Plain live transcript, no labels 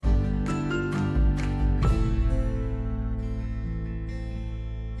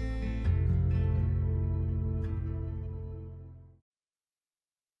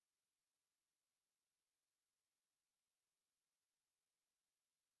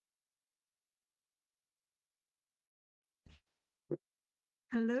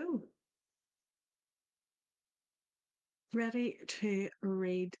Hello. Ready to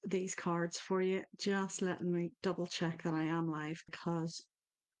read these cards for you. Just letting me double check that I am live because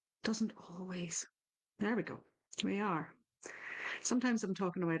it doesn't always. There we go. We are. Sometimes I'm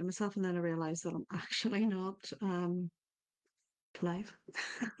talking away to myself and then I realize that I'm actually not live.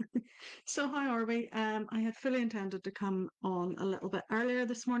 So how are we? I had fully intended to come on a little bit earlier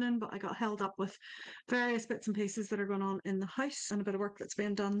this morning, but I got held up with various bits and pieces that are going on in the house and a bit of work that's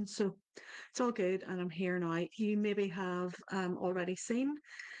being done. So it's all good, and I'm here now. You maybe have already seen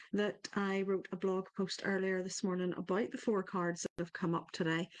that I wrote a blog post earlier this morning about the four cards that have come up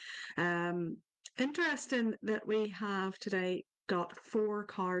today. Um, Interesting that we have today got four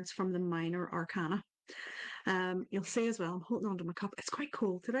cards from the minor arcana. You'll see as well, I'm holding on to my cup. It's quite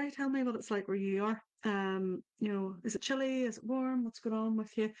cold today. Tell me what it's like where you are. Is it chilly? Is it warm? What's going on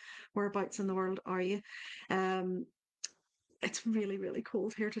with you? Whereabouts in the world are you? Um, it's really, really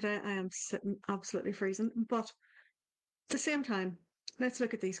cold here today. I am sitting absolutely freezing. But at the same time, let's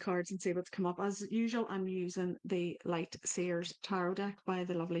look at these cards and see what's come up. As usual, I'm using the Light Seers Tarot deck by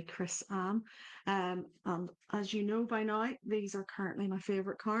the lovely Chris Ann. And as you know by now, these are currently my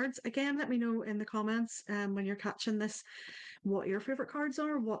favourite cards. Again, let me know in the comments when you're catching this what your favourite cards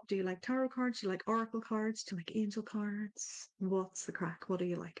are. What do you like? Tarot cards? Do you like oracle cards? Do you like angel cards? What's the crack? What do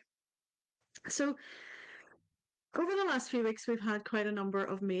you like? So over the last few weeks, we've had quite a number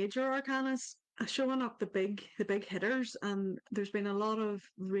of major arcanas showing up, the big hitters, and there's been a lot of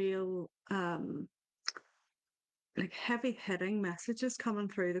real like heavy hitting messages coming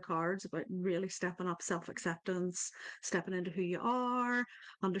through the cards about really stepping up self-acceptance, stepping into who you are,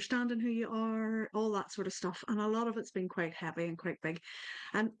 understanding who you are, all that sort of stuff. And a lot of it's been quite heavy and quite big.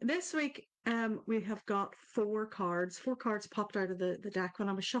 And this week we have got four cards popped out of the deck when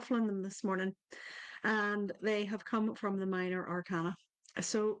I was shuffling them this morning, and they have come from the minor arcana.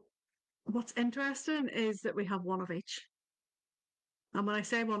 So what's interesting is that we have one of each. And when I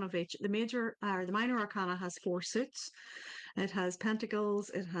say one of each, the minor arcana has four suits. It has pentacles,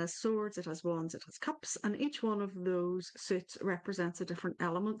 it has swords, it has wands, it has cups, and each one of those suits represents a different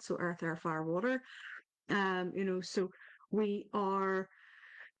element. So earth, air, fire, water. So we are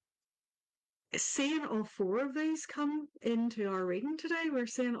seeing all four of these come into our reading today. We're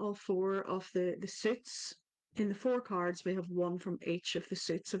seeing all four of the suits. In the four cards, we have one from each of the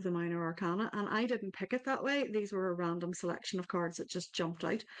suits of the minor arcana, and I didn't pick it that way. These were a random selection of cards that just jumped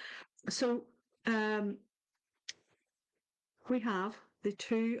out. So um, we have the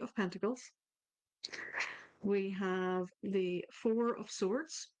Two of Pentacles, we have the Four of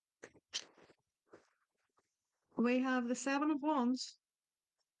Swords, we have the Seven of Wands,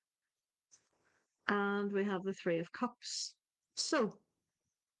 and we have the Three of Cups. So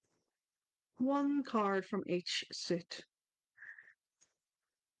one card from each suit.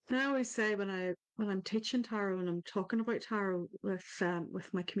 I always say when I'm teaching tarot and I'm talking about tarot with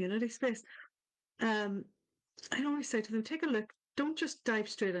my community space, um, I always say to them, take a look. Don't just dive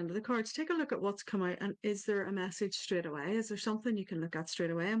straight into the cards. Take a look at what's come out, and is there a message straight away? Is there something you can look at straight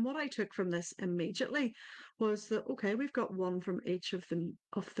away? And what I took from this immediately was that okay, we've got one from each of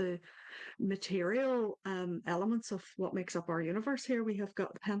the material elements of what makes up our universe. Here we have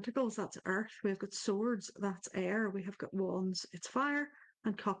got pentacles, that's earth. We've got swords, that's air. We have got wands, it's fire,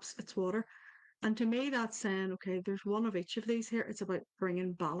 and cups, it's water. And to me, that's saying, okay, there's one of each of these here. It's about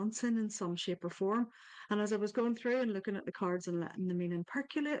bringing balance in some shape or form. And as I was going through and looking at the cards and letting the meaning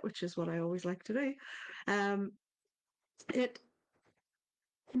percolate, which is what I always like to do, um, it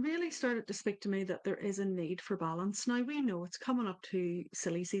really started to speak to me that there is a need for balance. Now, we know it's coming up to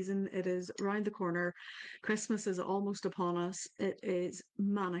silly season. It is around the corner. Christmas is almost upon us. It is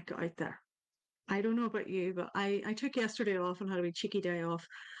manic out there. I don't know about you, but I took yesterday off and had a wee cheeky day off,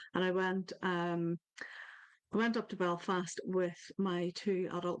 and I went up to Belfast with my two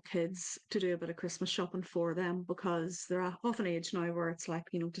adult kids to do a bit of Christmas shopping for them because they're off an age now where it's like,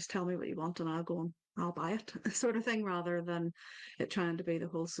 just tell me what you want and I'll go and I'll buy it sort of thing rather than it trying to be the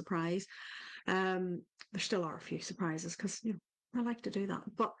whole surprise. Um, there still are a few surprises because, I like to do that.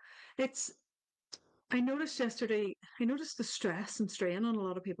 But it's I noticed yesterday, I noticed the stress and strain on a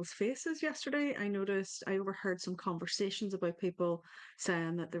lot of people's faces yesterday. I overheard some conversations about people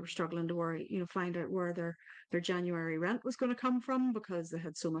saying that they were struggling to find out where their January rent was going to come from because they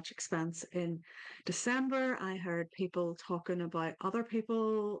had so much expense in December. I heard people talking about other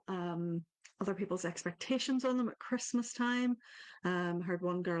people's expectations on them at Christmas time. Heard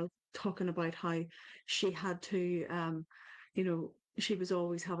one girl talking about how she had to, you know, she was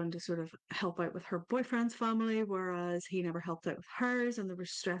always having to sort of help out with her boyfriend's family, whereas he never helped out with hers, and there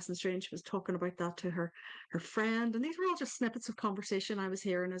was stress and strain. She was talking about that to her friend, and these were all just snippets of conversation I was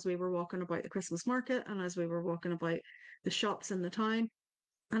hearing as we were walking about the Christmas market and as we were walking about the shops in the town,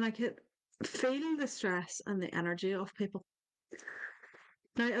 and I could feel the stress and the energy of people.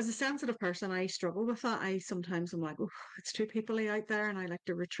 Now, as a sensitive person, I struggle with that. I sometimes am like, oh, it's too peoply out there, and I like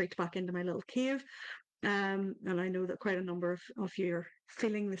to retreat back into my little cave. And I know that quite a number of you are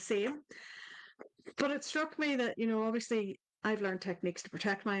feeling the same. But it struck me that, obviously I've learned techniques to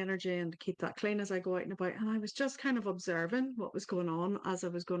protect my energy and to keep that clean as I go out and about. And I was just kind of observing what was going on as I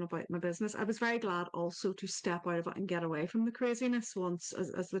was going about my business. I was very glad also to step out of it and get away from the craziness once,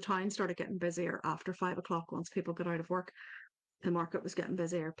 as the town started getting busier after 5 o'clock, once people got out of work. The market was getting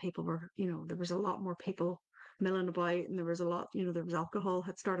busier. People were, there was a lot more people milling about, and there was a lot, there was alcohol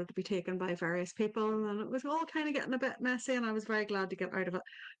had started to be taken by various people, and it was all kind of getting a bit messy, and I was very glad to get out of it.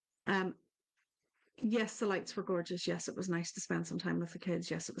 Um, yes, the lights were gorgeous. Yes, it was nice to spend some time with the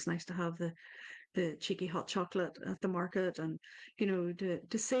kids. Yes, it was nice to have the cheeky hot chocolate at the market, and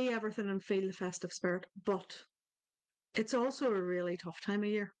to see everything and feel the festive spirit. But it's also a really tough time of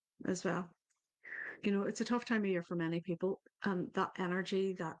year as well. It's a tough time of year for many people, and that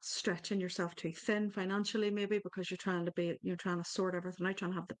energy, that stretching yourself too thin financially, maybe because you're trying to sort everything out, trying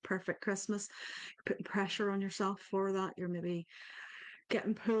to have the perfect Christmas, you're putting pressure on yourself for that. You're maybe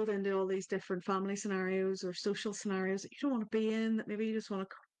getting pulled into all these different family scenarios or social scenarios that you don't want to be in, that maybe you just want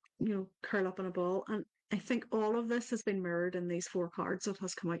to, curl up in a ball. And I think all of this has been mirrored in these 4 cards that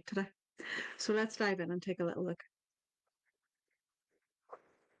has come out today. So let's dive in and take a little look.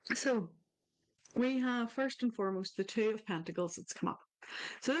 So we have first and foremost the Two of Pentacles that's come up.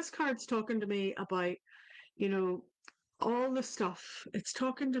 So this card's talking to me about, you know, all the stuff. It's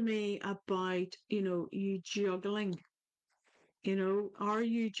talking to me about, you juggling. Are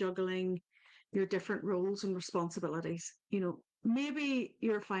you juggling your different roles and responsibilities? Maybe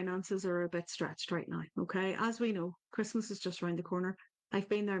your finances are a bit stretched right now. Okay. As we know, Christmas is just around the corner. I've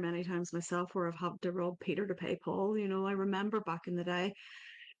been there many times myself where I've had to rob Peter to pay Paul. I remember back in the day,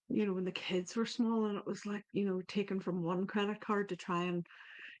 when the kids were small and it was like, taken from one credit card to try and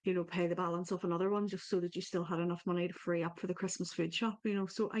pay the balance of another one just so that you still had enough money to free up for the Christmas food shop.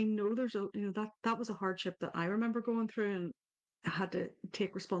 So I know there's that was a hardship that I remember going through, and I had to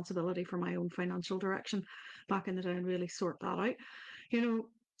take responsibility for my own financial direction back in the day and really sort that out. You know,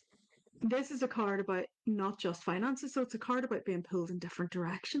 this is a card about not just finances, so it's a card about being pulled in different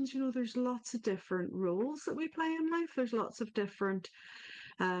directions. There's lots of different roles that we play in life. There's lots of different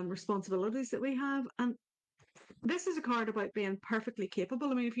responsibilities that we have, and this is a card about being perfectly capable.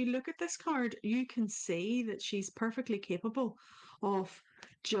 I mean, if you look at this card, you can see that she's perfectly capable of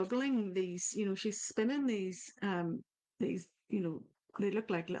juggling these. She's spinning these, they look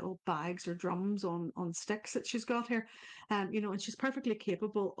like little bags or drums on sticks that she's got here. And she's perfectly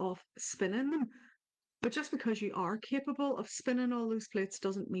capable of spinning them. But just because you are capable of spinning all those plates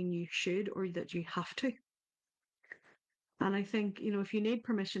doesn't mean you should or that you have to. And I think, if you need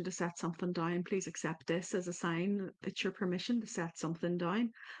permission to set something down, please accept this as a sign that it's your permission to set something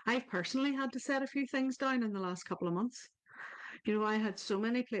down. I've personally had to set a few things down in the last couple of months. I had so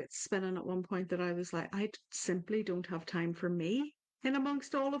many plates spinning at one point that I was like, I simply don't have time for me in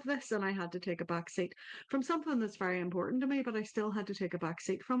amongst all of this. And I had to take a back seat from something that's very important to me, but I still had to take a back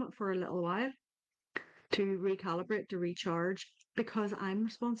seat from it for a little while to recalibrate, to recharge, because I'm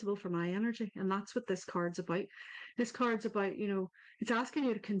responsible for my energy. And that's what this card's about. This card's about, it's asking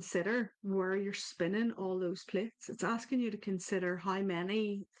you to consider where you're spinning all those plates. It's asking you to consider how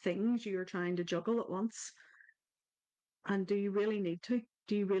many things you're trying to juggle at once. And do you really need to?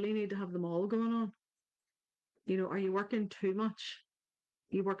 Do you really need to have them all going on? Are you working too much?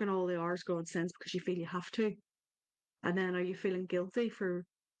 Are you working all the hours God sends because you feel you have to? And then are you feeling guilty for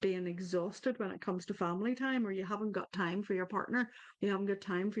being exhausted when it comes to family time, or you haven't got time for your partner, you haven't got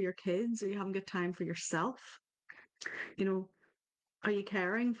time for your kids, or you haven't got time for yourself? You know, are you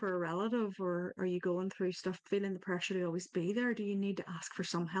caring for a relative, or are you going through stuff, feeling the pressure to always be there? Do you need to ask for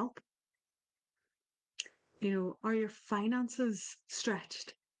some help? Are your finances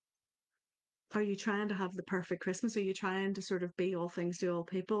stretched? Are you trying to have the perfect Christmas? Are you trying to sort of be all things to all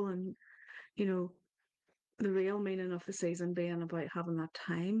people? And, you know, the real meaning of the season being about having that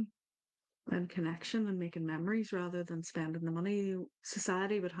time and connection and making memories rather than spending the money.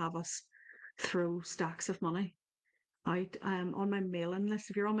 Society would have us throw stacks of money out. On my mailing list.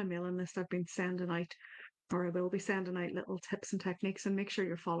 If you're on my mailing list, I've been sending out, or I will be sending out, little tips and techniques. And make sure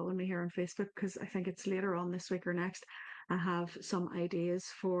you're following me here on Facebook, because I think it's later on this week or next. I have some ideas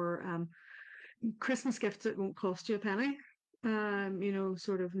for Christmas gifts that won't cost you a penny.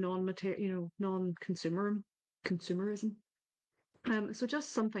 sort of non-material, consumerism. So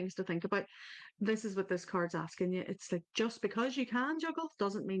just some things to think about. This is what this card's asking you. It's like just because you can juggle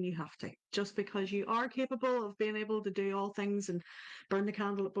doesn't mean you have to. Just because you are capable of being able to do all things and burn the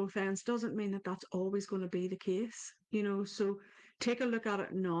candle at both ends doesn't mean that that's always going to be the case. So take a look at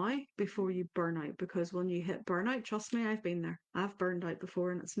it now before you burn out, because when you hit burnout, trust me, I've been there. I've burned out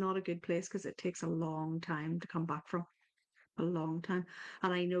before, and it's not a good place because it takes a long time to come back from. A long time.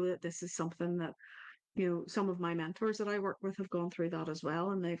 And I know that this is something that some of my mentors that I work with have gone through that as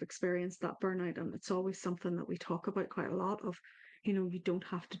well, and they've experienced that burnout. And it's always something that we talk about quite a lot of, you don't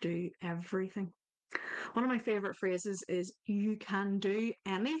have to do everything. One of my favorite phrases is you can do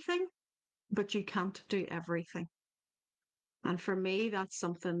anything, but you can't do everything. And for me, that's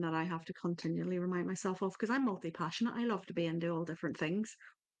something that I have to continually remind myself of because I'm multi-passionate. I love to be into all different things,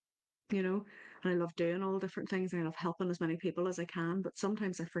 you know, and I love doing all different things and I love helping as many people as I can, but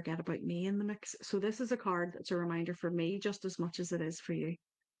sometimes I forget about me in the mix. So this is a card that's a reminder for me just as much as it is for you.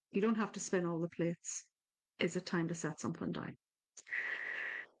 You don't have to spin all the plates. Is it time to set something down?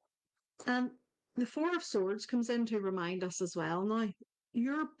 And the Four of Swords comes in to remind us as well now,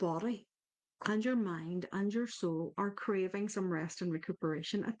 your body and your mind and your soul are craving some rest and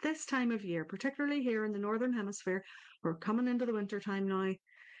recuperation at this time of year, particularly here in the Northern Hemisphere. We're coming into the winter time now.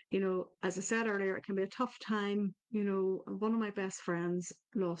 As I said earlier, it can be a tough time. One of my best friends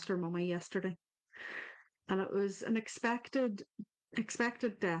lost her mummy yesterday, and it was an expected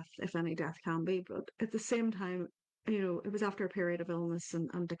death, if any death can be. But at the same time, it was after a period of illness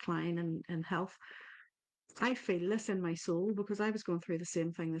and decline in health. I feel this in my soul because I was going through the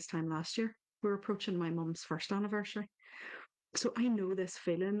same thing this time last year. We're approaching my mum's first anniversary. So I know this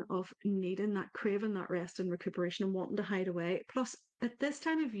feeling of needing that, craving that rest and recuperation and wanting to hide away. Plus, at this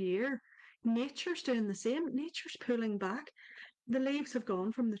time of year, nature's doing the same. Nature's pulling back. The leaves have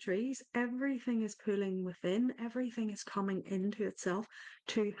gone from the trees. Everything is pulling within. Everything is coming into itself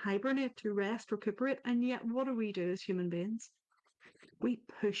to hibernate, to rest, recuperate. And yet, what do we do as human beings? We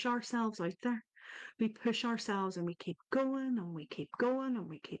push ourselves out there. We push ourselves and we keep going and we keep going and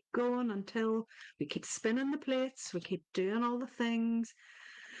we keep going until we keep spinning the plates, we keep doing all the things,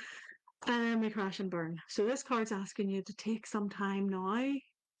 and then we crash and burn. So this card's asking you to take some time now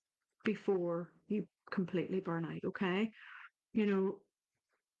before you completely burn out, okay? You know,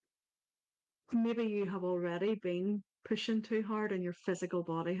 maybe you have already been pushing too hard and your physical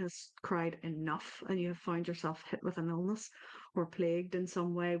body has cried enough and you have found yourself hit with an illness or plagued in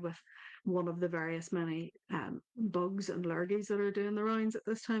some way with one of the various many bugs and lurgies that are doing the rounds at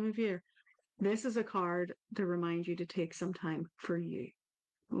this time of year. This is a card to remind you to take some time for you,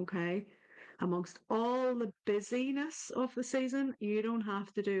 okay? Amongst all the busyness of the season, you don't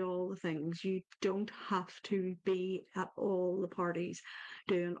have to do all the things. You don't have to be at all the parties,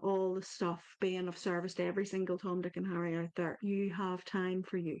 doing all the stuff, being of service to every single Tom, Dick, and Harry out there. You have time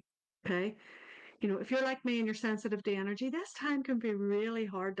for you, okay? If you're like me and you're sensitive to energy, this time can be really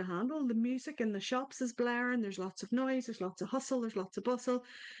hard to handle. The music in the shops is blaring, there's lots of noise, there's lots of hustle, there's lots of bustle.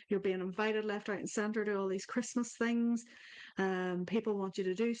 You're being invited left, right, and centre to all these Christmas things. People want you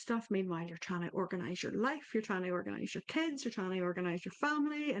to do stuff. Meanwhile, you're trying to organise your life, you're trying to organise your kids, you're trying to organise your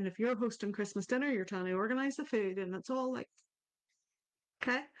family. And if you're hosting Christmas dinner, you're trying to organise the food. And it's all like,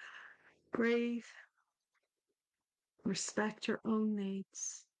 okay, breathe, respect your own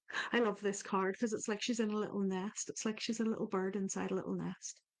needs. I love this card because it's like she's in a little nest. It's like she's a little bird inside a little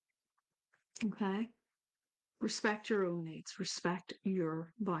nest. Okay. Respect your own needs. Respect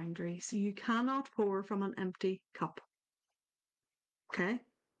your boundaries. You cannot pour from an empty cup. Okay.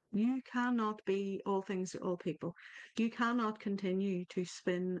 You cannot be all things to all people. You cannot continue to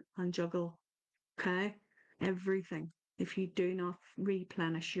spin and juggle. Okay. Everything if you do not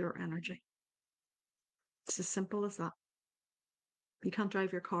replenish your energy. It's as simple as that. You can't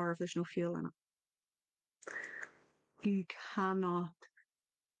drive your car if there's no fuel in it. You cannot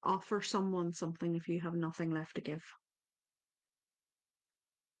offer someone something if you have nothing left to give.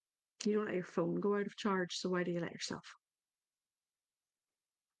 You don't let your phone go out of charge, so why do you let yourself?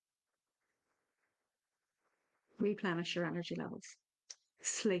 Replenish your energy levels.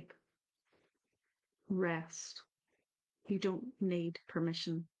 Sleep. Rest. You don't need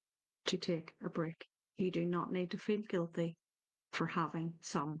permission to take a break. You do not need to feel guilty for having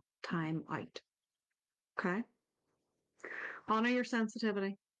some time out. Okay? Honor your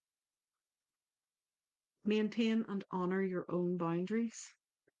sensitivity. Maintain and honor your own boundaries.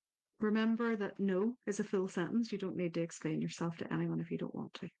 Remember that no is a full sentence. You don't need to explain yourself to anyone if you don't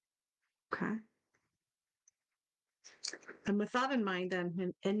want to. Okay? And with that in mind,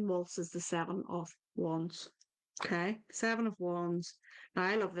 then, in waltzes the Seven of Wands. Okay, Seven of Wands. Now,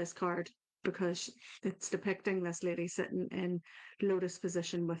 I love this card because it's depicting this lady sitting in lotus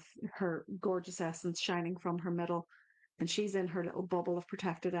position with her gorgeous essence shining from her middle. And she's in her little bubble of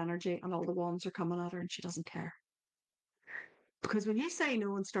protected energy, and all the wands are coming at her, and she doesn't care. Because when you say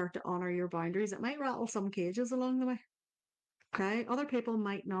no and start to honor your boundaries, it might rattle some cages along the way. Okay, other people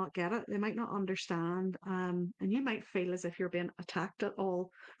might not get it, they might not understand, and you might feel as if you're being attacked at all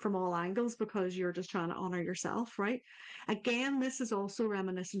from all angles because you're just trying to honor yourself, right? Again, this is also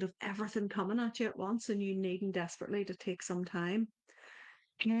reminiscent of everything coming at you at once and you needing desperately to take some time.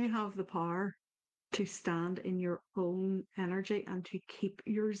 You have the power to stand in your own energy and to keep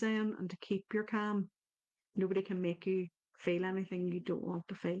your zen and to keep your calm. Nobody can make you feel anything you don't want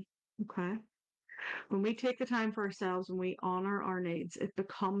to feel. Okay. When we take the time for ourselves and we honor our needs, it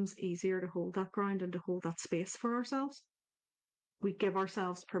becomes easier to hold that ground and to hold that space for ourselves. We give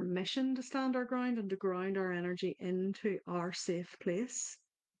ourselves permission to stand our ground and to ground our energy into our safe place,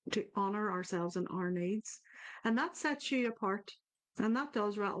 to honor ourselves and our needs. And that sets you apart. And that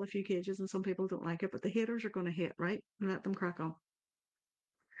does rattle a few cages, and some people don't like it, but the haters are going to hate, right? And let them crack on.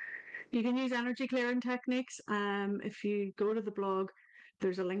 You can use energy clearing techniques. If you go to the blog,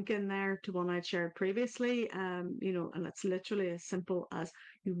 there's a link in there to one I'd shared previously. And it's literally as simple as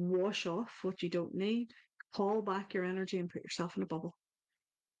you wash off what you don't need, call back your energy, and put yourself in a bubble.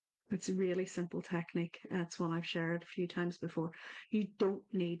 It's a really simple technique. It's one I've shared a few times before. You don't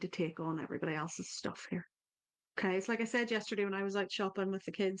need to take on everybody else's stuff here. Okay, it's like I said yesterday when I was out shopping with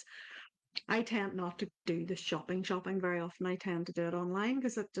the kids. I tend not to do the shopping very often. I tend to do it online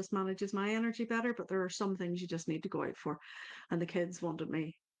because it just manages my energy better. But there are some things you just need to go out for. And the kids wanted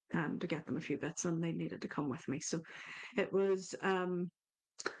me to get them a few bits and they needed to come with me. So it was,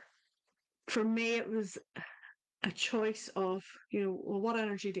 for me, it was a choice of, well, what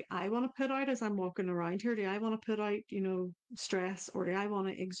energy do I want to put out as I'm walking around here? Do I want to put out, stress, or do I want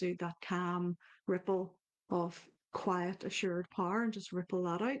to exude that calm ripple of quiet, assured power and just ripple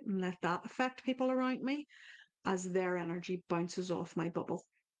that out and let that affect people around me as their energy bounces off my bubble?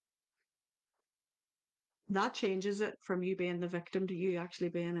 That changes it from you being the victim to you actually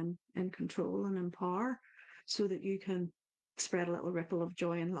being in control and in power so that you can spread a little ripple of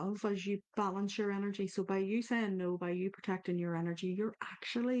joy and love as you balance your energy. So by you saying no, by you protecting your energy, you're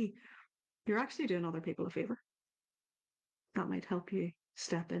actually doing other people a favor. That might help you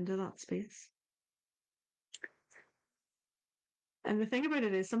step into that space. And the thing about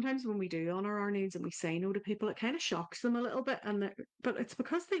it is sometimes when we do honor our needs and we say no to people, it kind of shocks them a little bit, but it's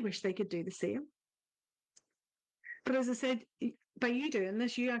because they wish they could do the same. But as I said, by you doing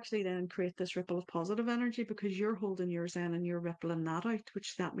this, you actually then create this ripple of positive energy because you're holding yours in and you're rippling that out,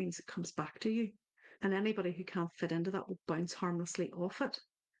 which that means it comes back to you. And anybody who can't fit into that will bounce harmlessly off it.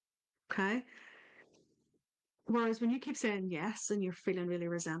 Okay. Whereas when you keep saying yes and you're feeling really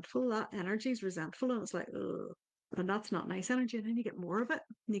resentful, that energy is resentful and it's like, ugh. And that's not nice energy. And then you get more of it.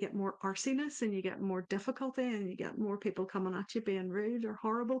 And you get more arsiness and you get more difficulty and you get more people coming at you being rude or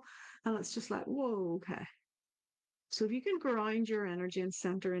horrible. And it's just like, whoa, okay. So if you can ground your energy and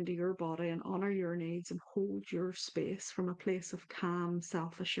center into your body and honor your needs and hold your space from a place of calm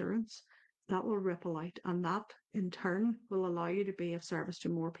self-assurance, that will ripple out. And that in turn will allow you to be of service to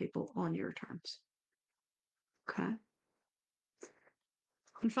more people on your terms. Okay.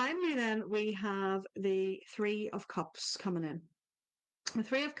 And finally, then we have the Three of Cups coming in. The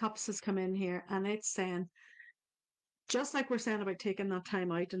Three of Cups has come in here and it's saying, just like we're saying about taking that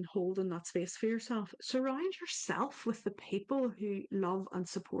time out and holding that space for yourself, surround yourself with the people who love and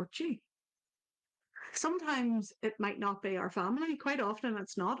support you. Sometimes it might not be our family. Quite often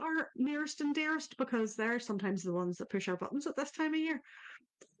it's not our nearest and dearest because they're sometimes the ones that push our buttons at this time of year.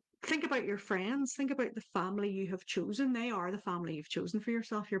 Think about your friends. Think about the family you have chosen. They are the family you've chosen for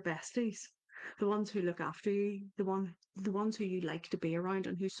yourself, your besties, the ones who look after you, the ones who you like to be around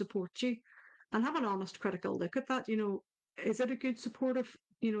and who support you. And have an honest, critical look at that. Is it a good supportive?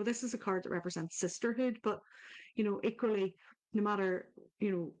 This is a card that represents sisterhood, but equally, no matter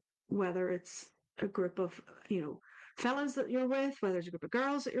whether it's a group of fellas that you're with, whether it's a group of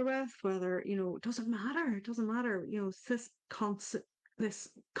girls that you're with, whether it doesn't matter. It doesn't matter. It's this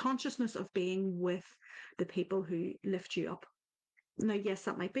consciousness of being with the people who lift you up. Now, yes,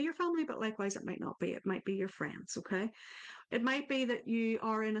 that might be your family, but likewise, it might not be. It might be your friends, okay? It might be that you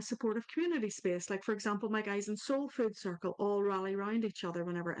are in a supportive community space. Like, for example, my guys in Soul Food Circle all rally around each other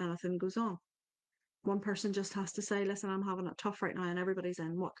whenever anything goes on. One person just has to say, listen, I'm having it tough right now, and everybody's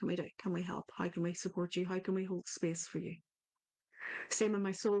in. What can we do? Can we help? How can we support you? How can we hold space for you? Same in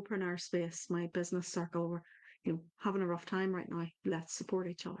my soulpreneur space, my business circle. We're having a rough time right now. Let's support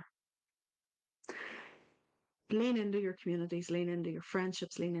each other. Lean into your communities, lean into your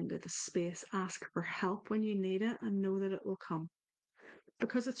friendships, lean into the space, ask for help when you need it, and know that it will come.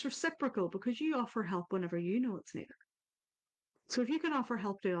 Because it's reciprocal, because you offer help whenever you know it's needed. So if you can offer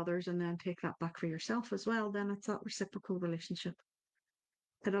help to others and then take that back for yourself as well, then it's that reciprocal relationship.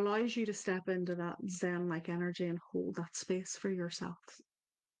 It allows you to step into that Zen-like energy and hold that space for yourself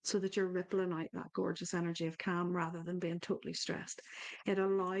so that you're rippling out that gorgeous energy of calm rather than being totally stressed. It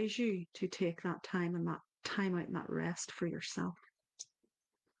allows you to take that time and that time out and that rest for yourself.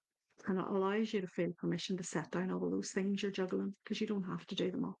 And it allows you to feel permission to set down all of those things you're juggling because you don't have to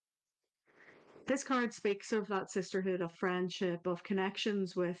do them all. This card speaks of that sisterhood, of friendship, of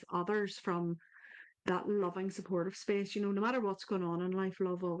connections with others from that loving, supportive space. You know, no matter what's going on in life,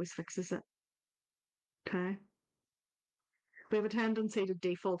 love always fixes it. Okay. We have a tendency to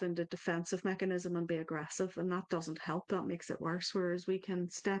default into defensive mechanism and be aggressive, and that doesn't help. That makes it worse. Whereas we can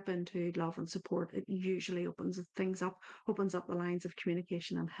step into love and support, it usually opens things up, opens up the lines of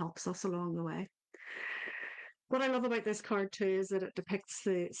communication, and helps us along the way. What I love about this card too is that it depicts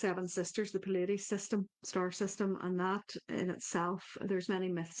the seven sisters, the Pleiades system, star system, and that in itself, there's many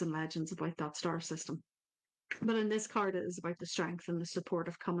myths and legends about that star system. But in this card, it is about the strength and the support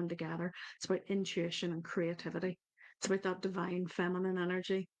of coming together. It's about intuition and creativity. It's about that divine feminine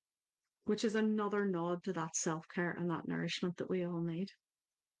energy, which is another nod to that self care and that nourishment that we all need.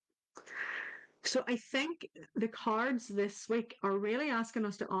 So I think the cards this week are really asking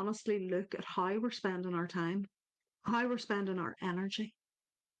us to honestly look at how we're spending our time, how we're spending our energy.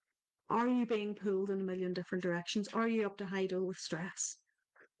 Are you being pulled in a million different directions? Are you up to high dole with stress?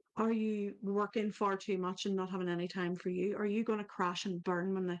 Are you working far too much and not having any time for you? Are you going to crash and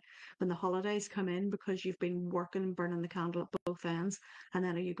burn when the holidays come in because you've been working and burning the candle at both ends? And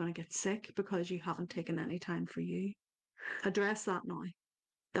then are you going to get sick because you haven't taken any time for you? Address that now.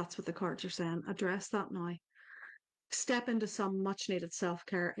 That's what the cards are saying. Address that now. Step into some much needed self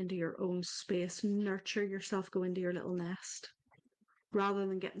care into your own space. Nurture yourself. Go into your little nest. Rather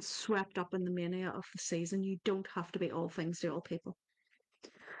than getting swept up in the mania of the season, you don't have to be all things to all people.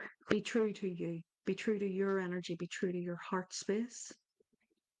 Be true to you. Be true to your energy. Be true to your heart space.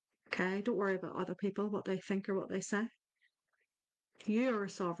 Okay? Don't worry about other people, what they think or what they say. You are a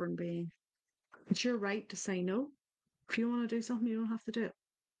sovereign being. It's your right to say no. If you want to do something, you don't have to do it.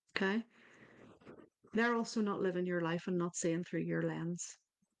 Okay? They're also not living your life and not seeing through your lens.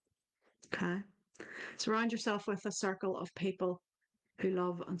 Okay? Surround yourself with a circle of people who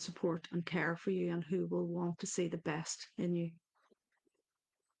love and support and care for you and who will want to see the best in you.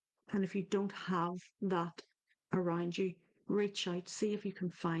 And if you don't have that around you, reach out, see if you can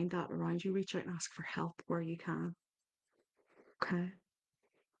find that around you. Reach out and ask for help where you can. Okay.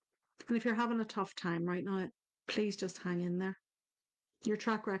 And if you're having a tough time right now, please just hang in there. Your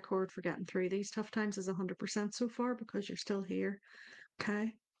track record for getting through these tough times is 100% so far because you're still here.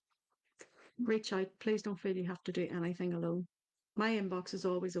 Okay. Reach out. Please don't feel you have to do anything alone. My inbox is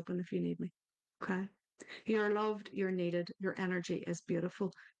always open if you need me. Okay. You're loved, you're needed, your energy is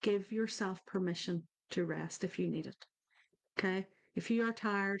beautiful. Give yourself permission to rest if you need it. Okay. If you are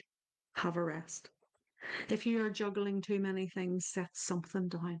tired, have a rest. If you are juggling too many things, set something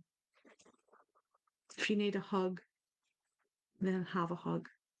down. If you need a hug, then have a hug.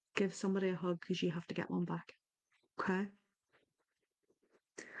 Give somebody a hug because you have to get one back. Okay.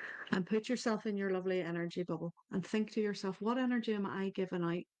 And put yourself in your lovely energy bubble and think to yourself, what energy am I giving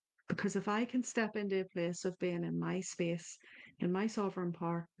out? Because if I can step into a place of being in my space, in my sovereign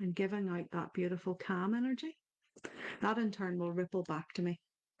power, and giving out that beautiful, calm energy, that in turn will ripple back to me.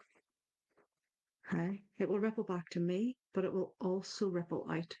 Okay? It will ripple back to me, but it will also ripple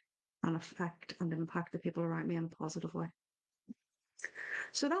out and affect and impact the people around me in a positive way.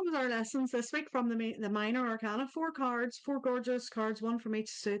 So that was our lessons this week from the minor arcana. 4 cards, 4 gorgeous cards, one from each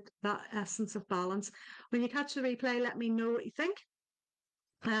suit, that essence of balance. When you catch the replay, let me know what you think.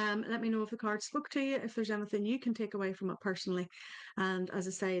 Let me know if the card spoke to you, if there's anything you can take away from it personally. And as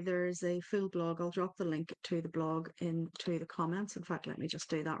I say, there's a full blog. I'll drop the link to the blog into the comments. In fact, let me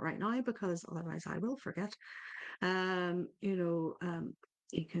just do that right now because otherwise I will forget.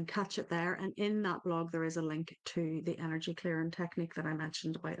 You can catch it there. And in that blog, there is a link to the energy clearing technique that I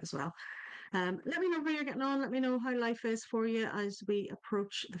mentioned about as well. Let me know how you're getting on. Let me know how life is for you as we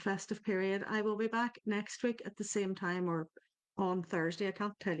approach the festive period. I will be back next week at the same time or on Thursday. I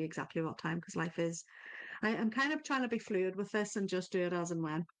can't tell you exactly what time because life is. I'm kind of trying to be fluid with this and just do it as and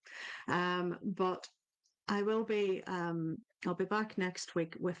when. But I will be. I'll be back next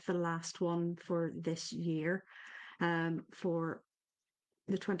week with the last one for this year. For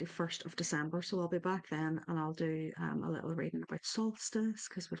the 21st of December. So I'll be back then and I'll do a little reading about solstice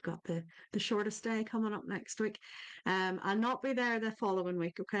because we've got the shortest day coming up next week. I'll not be there the following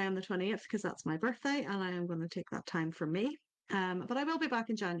week, okay, on the 28th because that's my birthday and I am going to take that time for me. But I will be back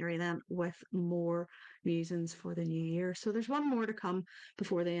in January then with more musings for the new year. So there's one more to come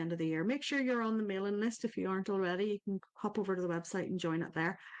before the end of the year. Make sure you're on the mailing list if you aren't already. You can hop over to the website and join it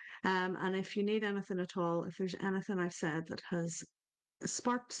there. And if you need anything at all, if there's anything I've said that has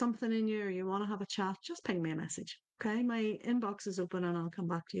sparked something in you or you want to have a chat, just ping me a message. Okay, my inbox is open and I'll come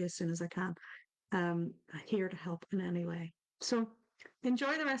back to you as soon as I can. I'm here to help in any way. So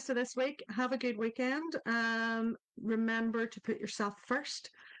enjoy the rest of this week. Have a good weekend. Remember to put yourself first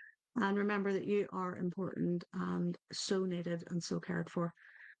and remember that you are important and so needed and so cared for.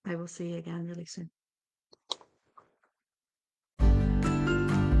 I will see you again really soon.